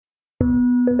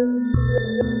Welcome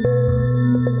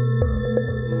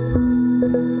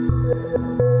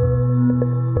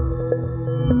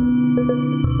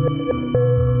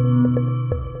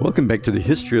back to the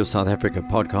History of South Africa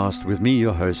podcast with me,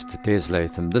 your host, Des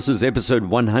Latham. This is episode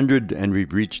 100 and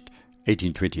we've reached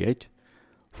 1828.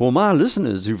 For my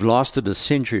listeners who've lasted a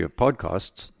century of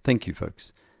podcasts, thank you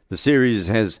folks. The series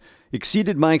has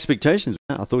exceeded my expectations.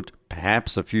 I thought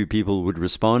perhaps a few people would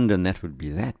respond and that would be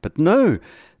that. But no,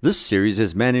 this series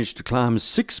has managed to climb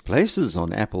 6 places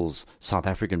on Apple's South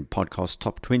African podcast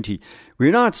top 20.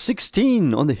 We're now at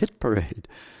 16 on the hit parade.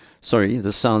 Sorry,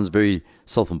 this sounds very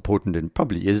self-important and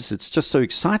probably is. It's just so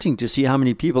exciting to see how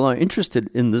many people are interested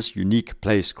in this unique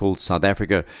place called South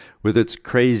Africa with its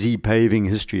crazy paving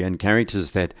history and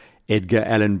characters that Edgar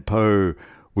Allan Poe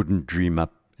wouldn't dream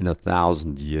up in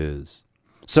 1,000 years.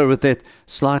 So with that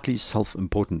slightly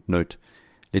self-important note,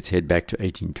 let's head back to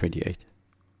 1828.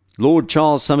 Lord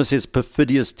Charles Somerset's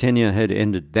perfidious tenure had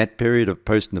ended that period of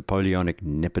post-Napoleonic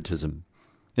nepotism.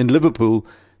 In Liverpool,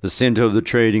 the centre of the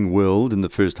trading world in the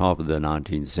first half of the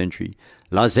 19th century,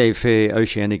 laissez-fire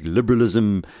oceanic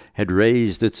liberalism had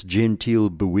raised its genteel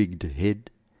bewigged head.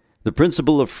 The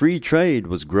principle of free trade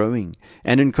was growing,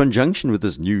 and in conjunction with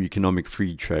this new economic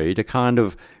free trade, a kind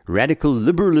of radical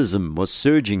liberalism was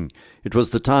surging. It was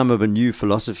the time of a new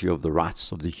philosophy of the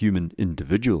rights of the human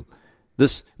individual.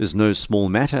 This is no small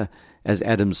matter, as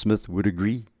Adam Smith would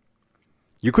agree.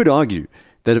 You could argue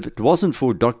that if it wasn't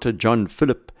for Dr. John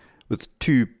Philip, with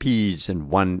 2 P's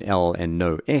and 1 L and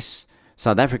no S,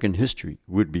 South African history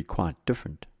would be quite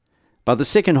different. By the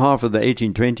second half of the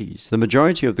 1820s, the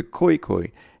majority of the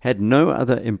Khoekhoe had no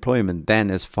other employment than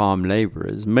as farm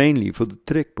labourers, mainly for the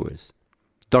trekboers.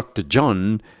 Dr.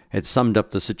 John had summed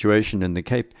up the situation in the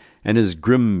Cape, and his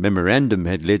grim memorandum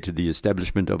had led to the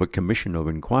establishment of a commission of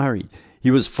inquiry.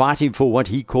 He was fighting for what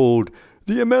he called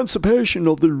the emancipation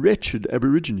of the wretched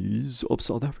aborigines of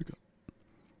South Africa.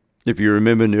 If you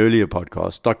remember an earlier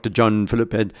podcast, Dr. John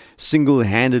Philip had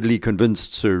single-handedly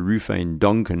convinced Sir Rufane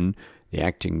Donkin, the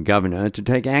acting governor, to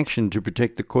take action to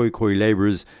protect the Khoekhoe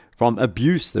labourers from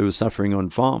abuse they were suffering on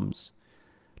farms.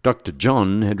 Dr.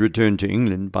 John had returned to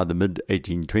England by the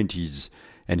mid-1820s,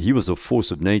 and he was a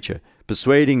force of nature,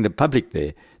 persuading the public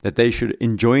there that they should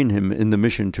enjoin him in the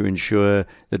mission to ensure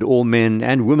that all men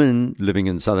and women living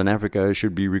in southern Africa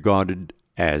should be regarded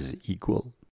as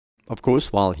equal. Of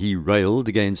course, while he railed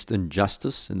against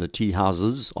injustice in the tea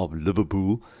houses of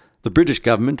Liverpool, the British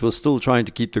government was still trying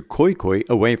to keep the Khoekhoe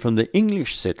away from the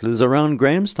English settlers around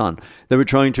Grahamstown. They were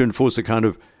trying to enforce a kind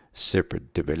of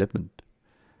separate development.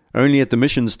 Only at the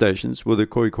mission stations were the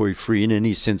Khoekhoe free in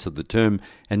any sense of the term,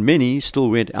 and many still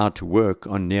went out to work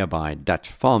on nearby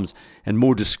Dutch farms, and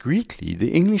more discreetly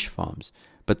the English farms,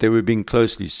 but they were being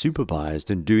closely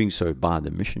supervised in doing so by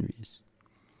the missionaries.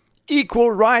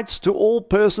 Equal rights to all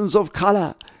persons of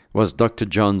colour was Dr.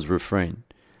 John's refrain.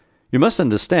 You must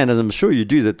understand, and I'm sure you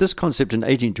do, that this concept in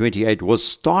 1828 was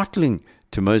startling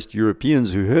to most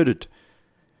Europeans who heard it.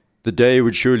 The day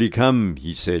would surely come,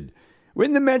 he said,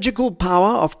 when the magical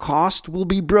power of caste will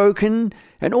be broken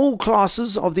and all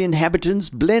classes of the inhabitants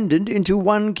blended into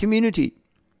one community.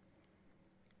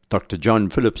 Dr. John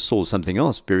Phillips saw something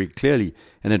else very clearly,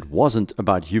 and it wasn't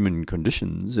about human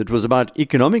conditions, it was about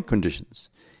economic conditions.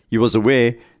 He was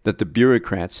aware that the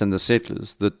bureaucrats and the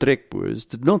settlers, the trekboers,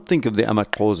 did not think of the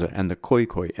amaXhosa and the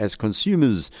Khoekhoe as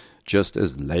consumers, just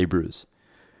as labourers.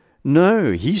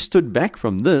 No, he stood back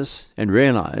from this and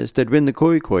realized that when the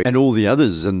Khoekhoe and all the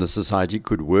others in the society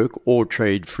could work or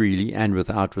trade freely and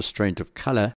without restraint of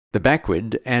colour, the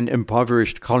backward and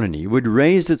impoverished colony would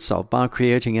raise itself by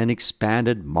creating an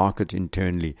expanded market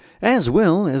internally, as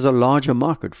well as a larger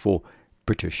market for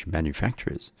British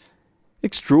manufacturers.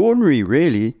 Extraordinary,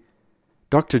 really.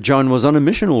 Dr. John was on a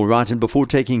mission all right, and before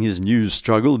taking his new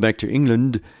struggle back to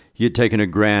England, he had taken a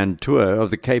grand tour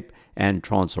of the Cape and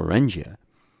Transorangia.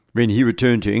 When he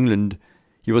returned to England,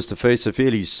 he was to face a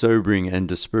fairly sobering and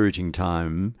dispiriting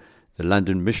time. The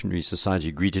London Missionary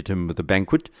Society greeted him with a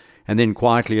banquet, and then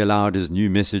quietly allowed his new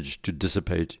message to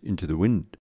dissipate into the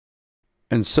wind.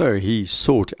 And so he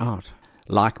sought out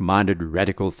like-minded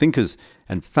radical thinkers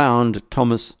and found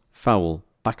Thomas Fowell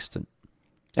Buxton.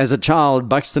 As a child,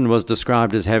 Buxton was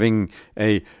described as having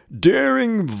a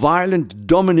daring, violent,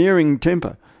 domineering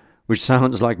temper, which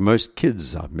sounds like most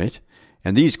kids I've met,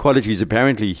 and these qualities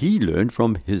apparently he learned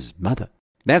from his mother.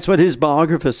 That's what his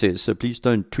biographer says, so please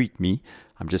don't tweet me.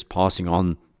 I'm just passing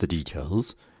on the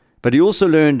details. But he also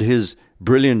learned his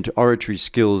brilliant oratory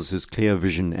skills, his clear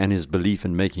vision, and his belief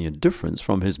in making a difference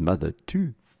from his mother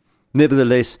too.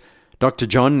 Nevertheless, Dr.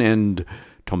 John and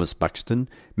Thomas Buxton,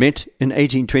 met in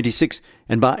 1826,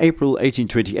 and by April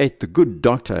 1828 the good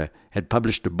doctor had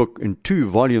published a book in 2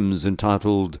 volumes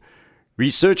entitled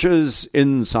Researches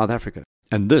in South Africa.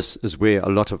 And this is where a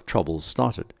lot of trouble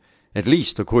started, at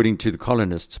least according to the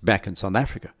colonists back in South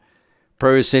Africa.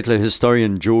 Pro-settler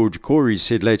historian George Corey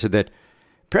said later that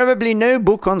probably no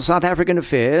book on South African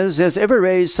affairs has ever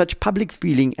raised such public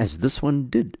feeling as this one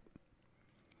did.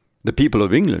 The people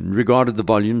of England regarded the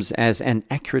volumes as an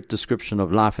accurate description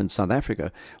of life in South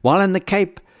Africa, while in the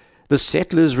Cape, the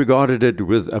settlers regarded it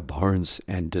with abhorrence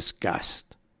and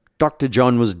disgust. Dr.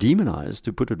 John was demonized,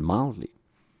 to put it mildly.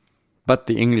 But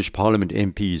the English Parliament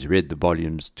MPs read the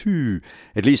volumes too.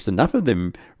 At least enough of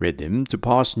them read them to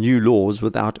pass new laws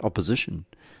without opposition.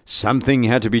 Something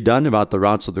had to be done about the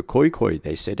rights of the Khoekhoe,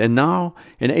 they said, and now,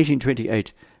 in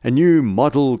 1828, a new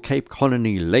model Cape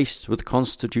colony laced with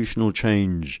constitutional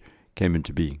change came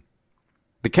into being.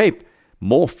 The Cape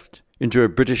morphed into a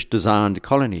British-designed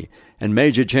colony, and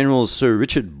Major General Sir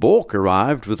Richard Bourke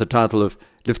arrived with the title of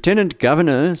Lieutenant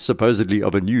Governor, supposedly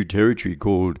of a new territory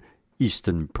called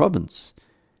Eastern Province.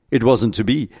 It wasn't to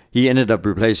be. He ended up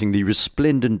replacing the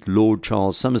resplendent Lord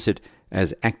Charles Somerset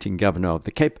as acting governor of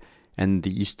the Cape, and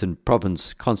the Eastern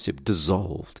Province concept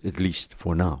dissolved, at least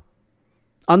for now.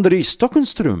 Andries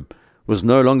Stockenstrom was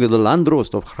no longer the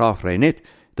landdrost of Graaff-Reinet.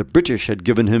 The British had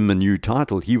given him a new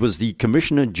title. He was the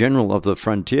Commissioner General of the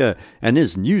Frontier, and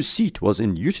his new seat was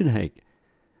in Uitenhage.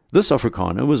 This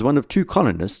Afrikaner was one of 2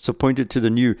 colonists appointed to the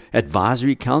new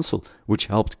Advisory Council, which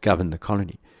helped govern the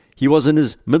colony. He was in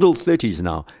his middle 30s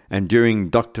now, and during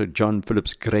Dr. John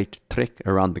Phillip's great trek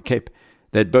around the Cape,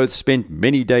 they'd both spent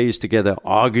many days together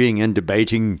arguing and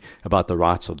debating about the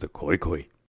rights of the Khoekhoe.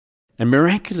 And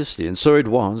miraculously, and so it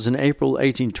was, in April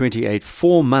 1828,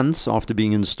 4 months after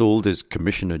being installed as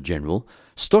Commissioner General,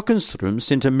 Stockenstrom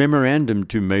sent a memorandum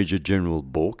to Major General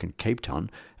Bourke in Cape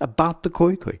Town about the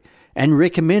Khoekhoe, and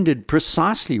recommended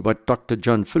precisely what Dr.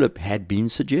 John Phillip had been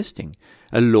suggesting,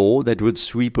 a law that would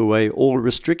sweep away all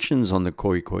restrictions on the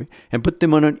Khoekhoe and put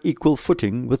them on an equal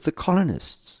footing with the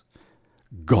colonists.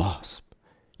 Gasp!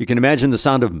 You can imagine the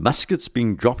sound of muskets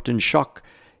being dropped in shock,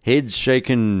 heads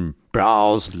shaken,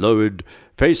 brows lowered,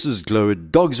 faces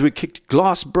glowed, dogs were kicked,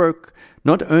 glass broke.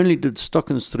 Not only did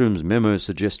Stockenstrom's memo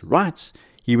suggest rights,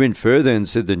 he went further and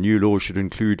said the new law should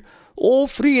include all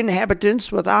free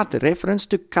inhabitants without reference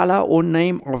to colour or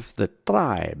name of the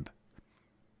tribe.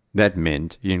 That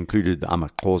meant he included the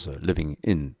amaXhosa living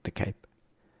in the Cape.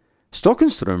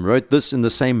 Stockenstrom wrote this in the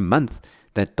same month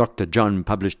that Dr. John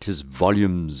published his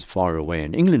volumes Far Away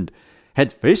in England.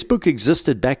 Had Facebook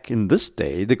existed back in this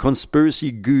day, the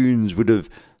conspiracy goons would have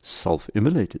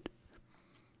self-immolated.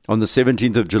 On the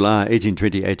 17th of July,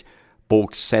 1828,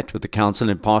 Bourke sat with the council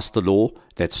and passed the law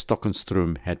that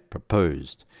Stockenstrom had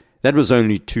proposed. That was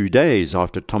only 2 days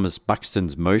after Thomas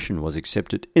Buxton's motion was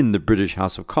accepted in the British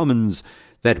House of Commons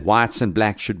that whites and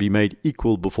blacks should be made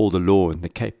equal before the law in the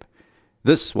Cape.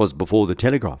 This was before the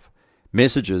telegraph.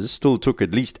 Messages still took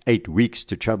at least 8 weeks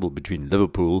to travel between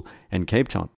Liverpool and Cape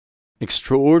Town.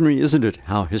 Extraordinary, isn't it,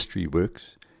 how history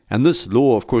works? And this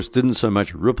law, of course, didn't so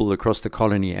much ripple across the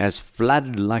colony as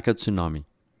flooded like a tsunami.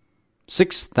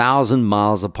 6,000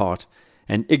 miles apart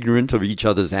and ignorant of each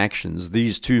other's actions,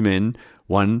 these 2 men,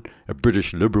 one a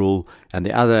British liberal and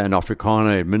the other an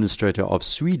Afrikaner administrator of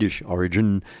Swedish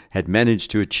origin, had managed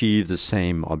to achieve the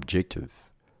same objective.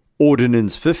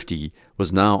 Ordinance 50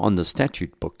 was now on the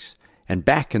statute books, and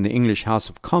back in the English House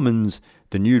of Commons,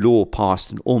 the new law passed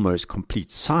in almost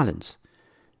complete silence.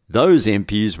 Those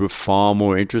MPs were far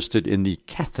more interested in the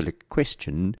Catholic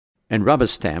question and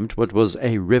rubber-stamped what was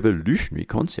a revolutionary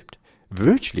concept,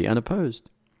 virtually unopposed.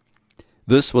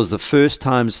 This was the first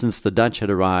time since the Dutch had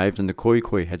arrived and the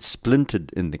Khoekhoe had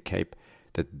splintered in the Cape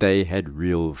that they had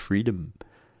real freedom.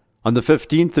 On the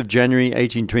 15th of January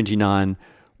 1829,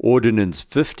 Ordinance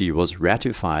 50 was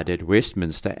ratified at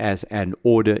Westminster as an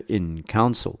order in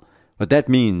council. What that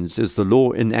means is the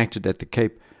law enacted at the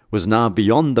Cape was now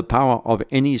beyond the power of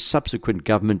any subsequent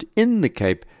government in the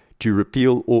Cape to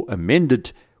repeal or amend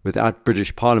it without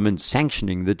British Parliament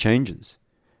sanctioning the changes.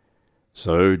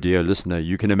 So, dear listener,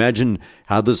 you can imagine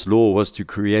how this law was to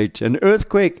create an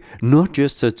earthquake, not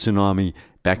just a tsunami,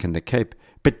 back in the Cape,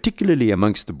 particularly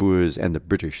amongst the Boers and the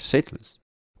British settlers.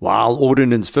 While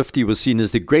Ordinance 50 was seen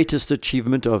as the greatest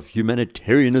achievement of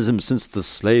humanitarianism since the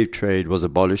slave trade was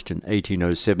abolished in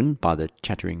 1807 by the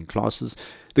chattering classes,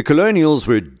 the colonials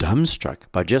were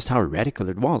dumbstruck by just how radical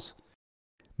it was.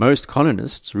 Most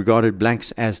colonists regarded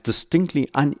blacks as distinctly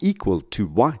unequal to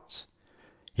whites.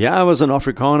 Here was an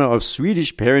Afrikaner of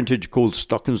Swedish parentage called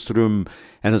Stockenstrom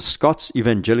and a Scots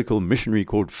evangelical missionary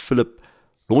called Philip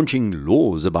launching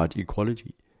laws about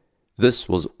equality. This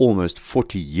was almost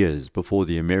 40 years before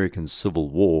the American Civil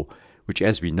War, which,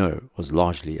 as we know, was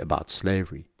largely about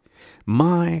slavery.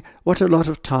 My, what a lot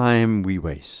of time we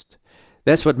waste.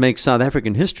 That's what makes South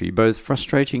African history both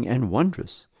frustrating and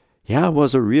wondrous. Here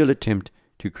was a real attempt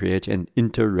to create an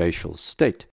interracial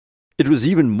state. It was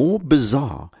even more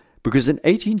bizarre because in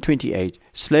 1828,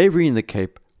 slavery in the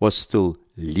Cape was still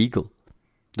legal.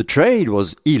 The trade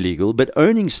was illegal, but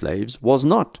owning slaves was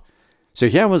not. So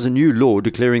here was a new law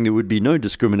declaring there would be no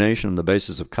discrimination on the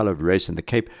basis of color of race in the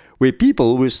Cape, where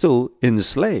people were still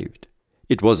enslaved.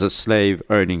 It was a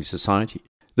slave-owning society.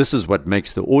 This is what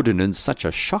makes the Ordinance such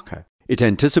a shocker. It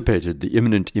anticipated the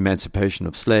imminent emancipation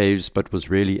of slaves, but was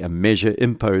really a measure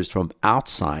imposed from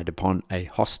outside upon a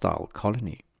hostile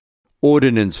colony.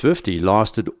 Ordinance 50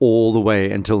 lasted all the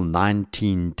way until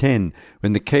 1910,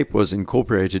 when the Cape was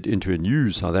incorporated into a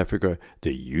new South Africa,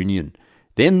 the Union.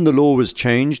 Then the law was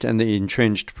changed, and the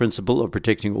entrenched principle of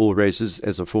protecting all races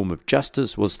as a form of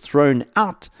justice was thrown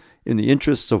out in the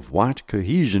interests of white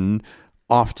cohesion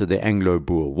after the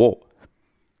Anglo-Boer War.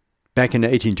 Back in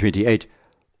 1828,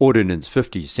 Ordinance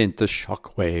 50 sent the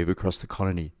shockwave across the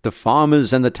colony. The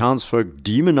farmers and the townsfolk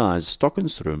demonized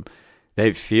Stockenstrom.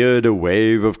 They feared a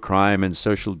wave of crime and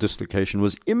social dislocation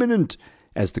was imminent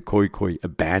as the Khoekhoe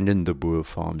abandoned the Boer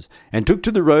farms and took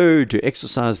to the road to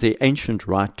exercise their ancient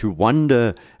right to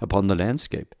wander upon the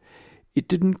landscape. It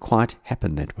didn't quite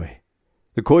happen that way.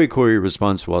 The Khoekhoe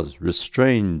response was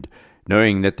restrained,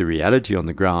 knowing that the reality on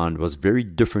the ground was very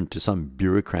different to some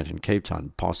bureaucrat in Cape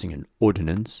Town passing an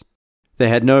ordinance. They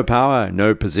had no power,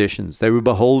 no possessions. They were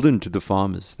beholden to the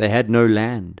farmers. They had no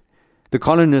land. The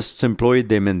colonists employed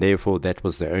them, and therefore that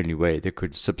was the only way they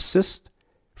could subsist.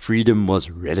 Freedom was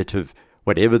relative,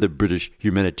 whatever the British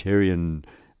humanitarian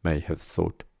may have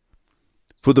thought.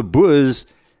 For the Boers,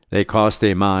 they cast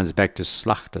their minds back to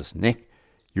Slagter's Neck.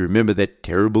 You remember that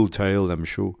terrible tale, I'm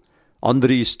sure.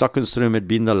 Andries Stockenstrom had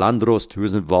been the landdrost who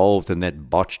was involved in that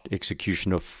botched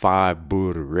execution of 5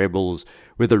 Boer rebels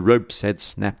where the ropes had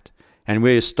snapped, and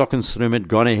where Stockenstrom had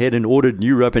gone ahead and ordered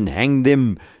new rope and hanged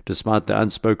them, despite the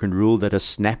unspoken rule that a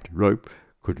snapped rope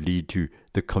could lead to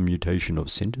the commutation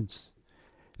of sentence.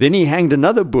 Then he hanged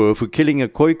another Boer for killing a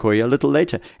Khoekhoe a little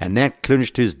later, and that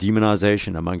clinched his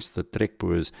demonization amongst the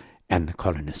trekboers and the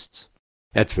colonists.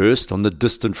 At first, on the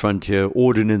distant frontier,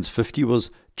 Ordinance 50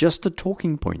 was just a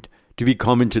talking point, to be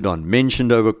commented on,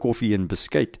 mentioned over coffee and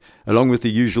biscuit, along with the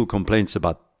usual complaints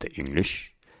about the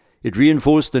English. It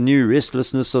reinforced the new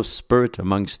restlessness of spirit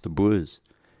amongst the Boers.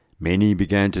 Many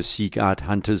began to seek out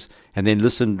hunters, and then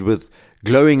listened with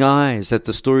glowing eyes at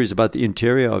the stories about the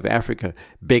interior of Africa,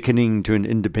 beckoning to an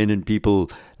independent people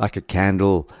like a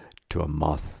candle to a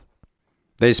moth.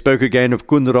 They spoke again of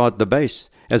Koenraad the Base,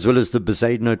 as well as the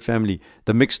Bezuidenhout family,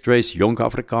 the mixed-race Jonk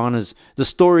Afrikaners, the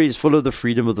stories full of the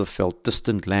freedom of the veld,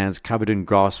 distant lands covered in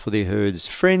grass for their herds,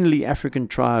 friendly African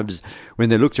tribes. When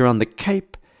they looked around the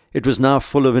Cape, it was now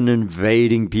full of an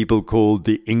invading people called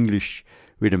the English,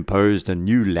 who had imposed a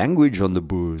new language on the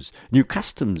Boers, new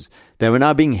customs. They were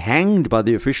now being hanged by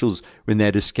the officials when they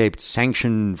had escaped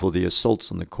sanction for the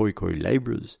assaults on the Khoekhoe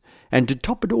labourers. And to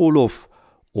top it all off,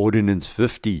 Ordinance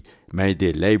 50 made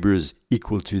their labourers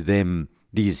equal to them.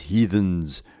 These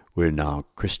heathens were now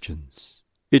Christians.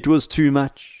 It was too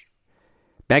much.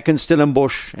 Back in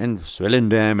Stellenbosch and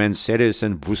Swellendam and Ceres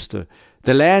and Worcester,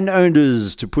 the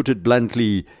landowners, to put it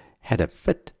bluntly, had a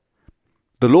fit.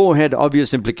 The law had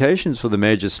obvious implications for the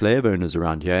major slave owners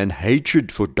around here, and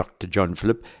hatred for Dr. John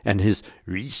Philip and his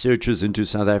researches into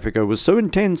South Africa was so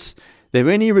intense that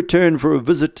when he returned for a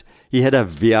visit, he had a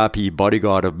VIP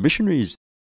bodyguard of missionaries.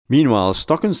 Meanwhile,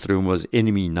 Stockenstrom was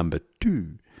enemy number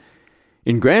 2.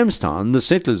 In Grahamstown, the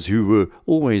settlers, who were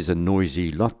always a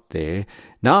noisy lot there,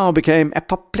 now became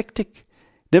apoplectic.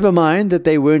 Never mind that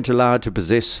they weren't allowed to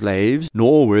possess slaves,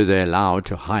 nor were they allowed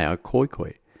to hire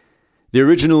Khoekhoe. The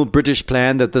original British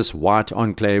plan that this white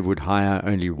enclave would hire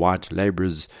only white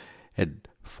labourers had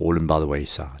fallen by the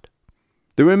wayside.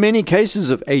 There were many cases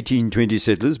of 1820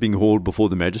 settlers being hauled before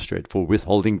the magistrate for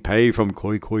withholding pay from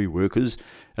Khoekhoe workers,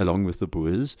 along with the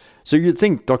Boers. So you'd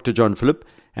think Dr. John Philip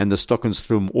and the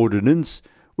Stockenstrom Ordinance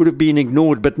would have been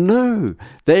ignored, but no,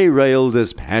 they railed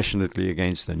as passionately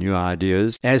against the new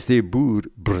ideas as their Boer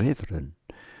brethren.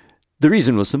 The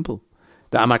reason was simple.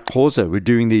 The amaXhosa were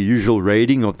doing their usual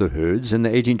raiding of the herds, and the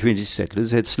 1820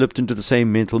 settlers had slipped into the same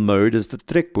mental mode as the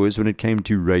trekboers when it came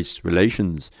to race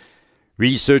relations.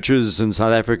 Researchers in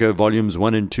South Africa, volumes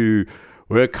 1 and 2,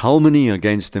 were calumny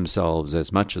against themselves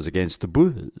as much as against the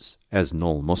Boers, as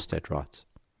Noel Mostert writes.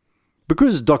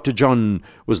 Because Dr. John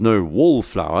was no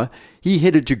wallflower, he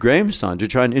headed to Grahamstown to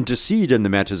try and intercede in the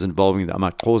matters involving the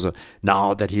amaXhosa,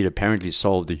 now that he'd apparently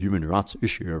solved the human rights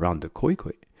issue around the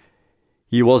Khoekhoe.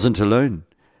 He wasn't alone.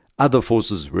 Other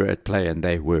forces were at play, and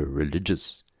they were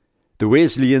religious. The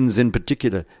Wesleyans in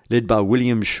particular, led by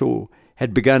William Shaw,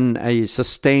 had begun a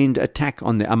sustained attack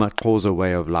on the amaXhosa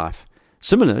way of life,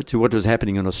 similar to what was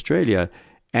happening in Australia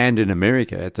and in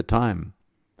America at the time.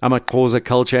 amaXhosa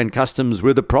culture and customs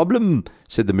were the problem,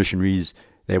 said the missionaries.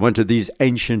 They wanted these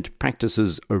ancient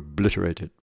practices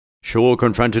obliterated. Shaw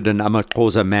confronted an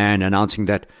amaXhosa man, announcing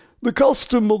that the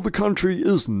custom of the country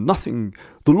is nothing.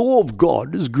 The law of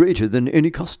God is greater than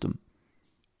any custom.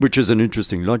 Which is an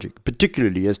interesting logic,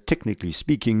 particularly as, technically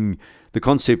speaking, the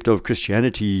concept of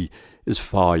Christianity is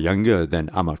far younger than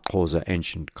amaXhosa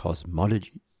ancient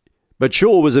cosmology. But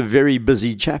Shaw was a very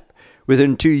busy chap.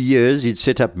 Within 2 years, he'd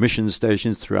set up mission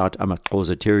stations throughout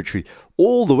amaXhosa territory,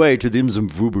 all the way to the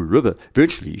Mzimvubu River,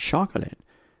 virtually Shakaland.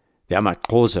 The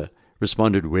amaXhosa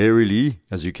responded warily,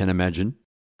 as you can imagine.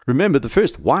 Remember, the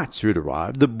first whites who had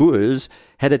arrived, the Boers,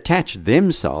 had attached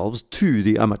themselves to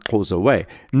the amaXhosa way,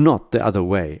 not the other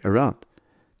way around.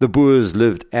 The Boers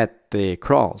lived at their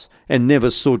kraals and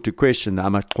never sought to question the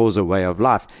amaXhosa way of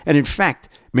life, and in fact,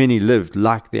 many lived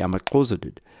like the amaXhosa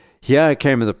did. Here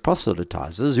came the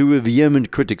proselytizers, who were vehement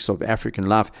critics of African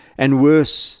life, and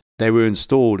worse, they were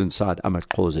installed inside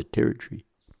amaXhosa territory.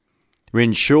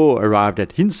 When Shaw arrived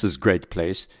at Hinse's great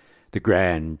place, the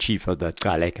grand chief of the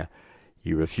Tsaleka,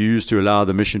 he refused to allow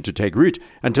the mission to take root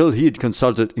until he had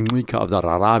consulted Inglika of the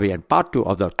Rarabi and Patu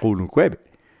of the Khoekhoe.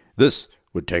 This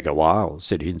would take a while,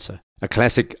 said Hinse, a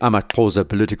classic amaXhosa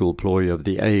political ploy of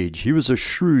the age. He was a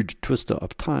shrewd twister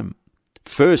of time.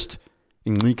 First,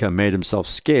 Inglika made himself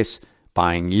scarce,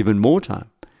 buying even more time.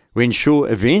 When Shaw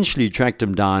eventually tracked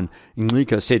him down,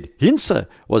 Inglika said Hinse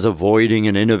was avoiding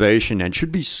an innovation and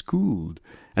should be schooled.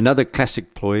 Another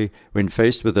classic ploy, when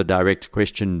faced with a direct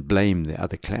question, blame the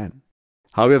other clan.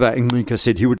 However, Inglika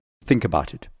said he would think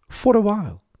about it, for a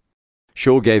while.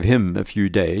 Shaw gave him a few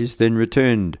days, then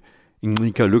returned.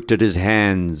 Inglika looked at his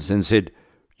hands and said,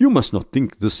 "You must not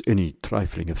think this any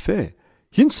trifling affair.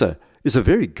 Hinse is a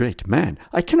very great man.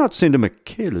 I cannot send him a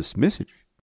careless message."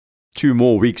 2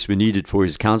 more weeks were needed for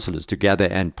his councillors to gather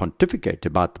and pontificate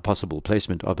about the possible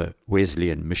placement of a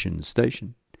Wesleyan mission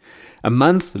station. A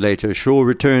month later, Shaw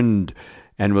returned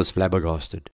and was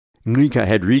flabbergasted. Inglika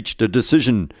had reached a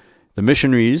decision. The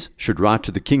missionaries should write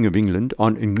to the King of England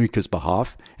on Inglika's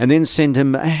behalf and then send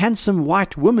him a handsome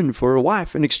white woman for a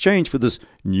wife in exchange for this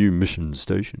new mission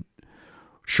station.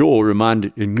 Shaw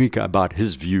reminded Inglika about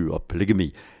his view of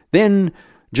polygamy. Then,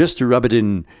 just to rub it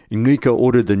in, Inglika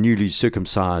ordered the newly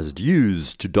circumcised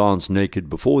youths to dance naked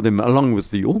before them, along with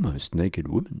the almost naked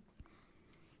women.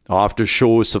 After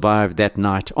Shaw survived that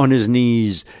night, on his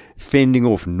knees, fending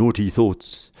off naughty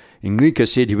thoughts, Inglika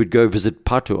said he would go visit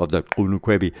Patu of the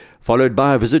Khoekhoe, followed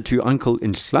by a visit to Uncle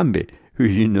Nhlambe, who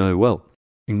you know well.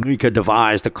 Inglika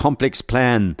devised a complex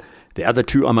plan. The other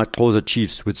 2 amaXhosa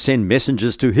chiefs would send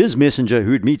messengers to his messenger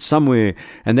who would meet somewhere,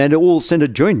 and they'd all send a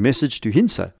joint message to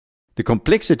Hinse. The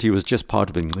complexity was just part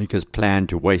of Inglika's plan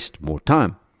to waste more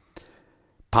time.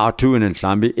 Patu and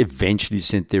Nhlambe eventually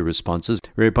sent their responses,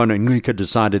 whereupon Inglika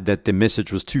decided that their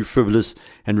message was too frivolous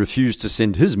and refused to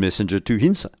send his messenger to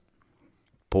Hinse.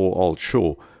 Poor old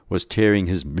Shaw was tearing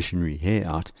his missionary hair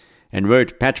out, and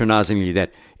wrote patronizingly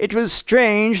that it was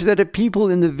strange that a people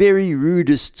in the very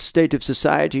rudest state of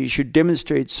society should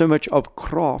demonstrate so much of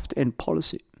craft and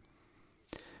policy.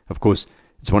 Of course,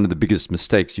 it's one of the biggest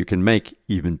mistakes you can make,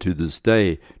 even to this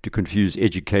day, to confuse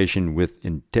education with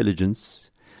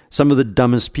intelligence. Some of the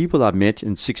dumbest people I've met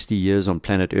in 60 years on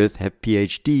planet Earth have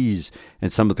PhDs,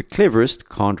 and some of the cleverest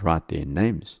can't write their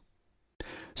names.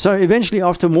 So eventually,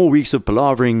 after more weeks of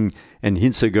palavering and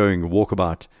Hinse going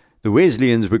walkabout, the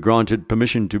Wesleyans were granted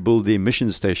permission to build their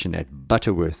mission station at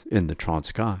Butterworth in the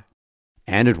Transkei.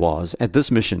 And it was at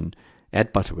this mission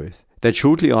at Butterworth that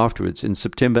shortly afterwards, in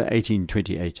September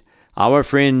 1828, our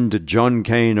friend John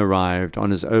Kane arrived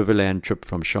on his overland trip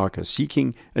from Shaka,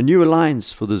 seeking a new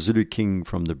alliance for the Zulu king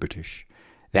from the British.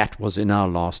 That was in our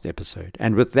last episode,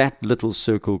 and with that little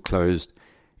circle closed,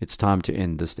 it's time to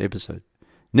end this episode.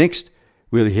 Next,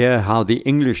 we'll hear how the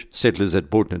English settlers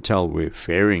at Port Natal were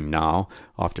faring now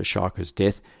after Shaka's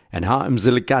death, and how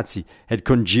Mzilikazi had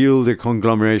congealed a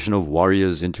conglomeration of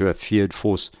warriors into a feared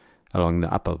force along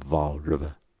the upper Vaal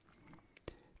River.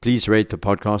 Please rate the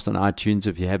podcast on iTunes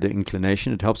if you have the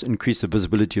inclination. It helps increase the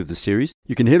visibility of the series.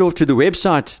 You can head off to the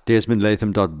website,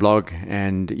 desmondlatham.blog,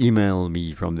 and email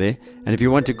me from there. And if you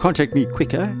want to contact me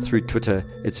quicker through Twitter,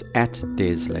 it's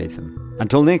 @DesLatham.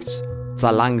 Until next,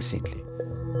 Tsalang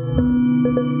Sently.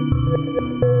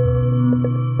 you.